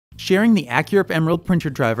Sharing the AccuRIP Emerald printer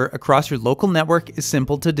driver across your local network is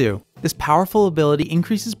simple to do. This powerful ability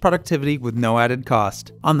increases productivity with no added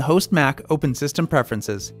cost. On the host Mac, open System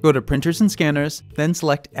Preferences. Go to Printers and Scanners, then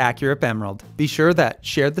select AccuRIP Emerald. Be sure that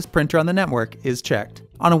Share this printer on the network is checked.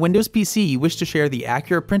 On a Windows PC you wish to share the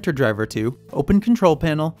AccuRIP printer driver to, open Control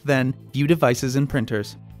Panel, then View Devices and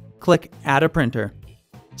Printers. Click Add a Printer.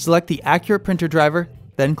 Select the AccuRIP printer driver,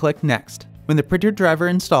 then click Next. When the printer driver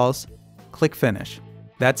installs, click Finish.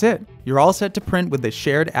 That's it. You're all set to print with the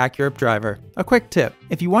shared AccuRIP driver. A quick tip: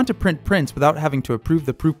 if you want to print prints without having to approve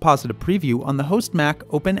the Proof Positive preview on the host Mac,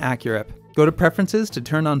 open AccuRIP. Go to Preferences to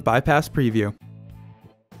turn on Bypass Preview.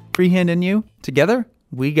 Freehand and you, together,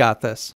 we got this.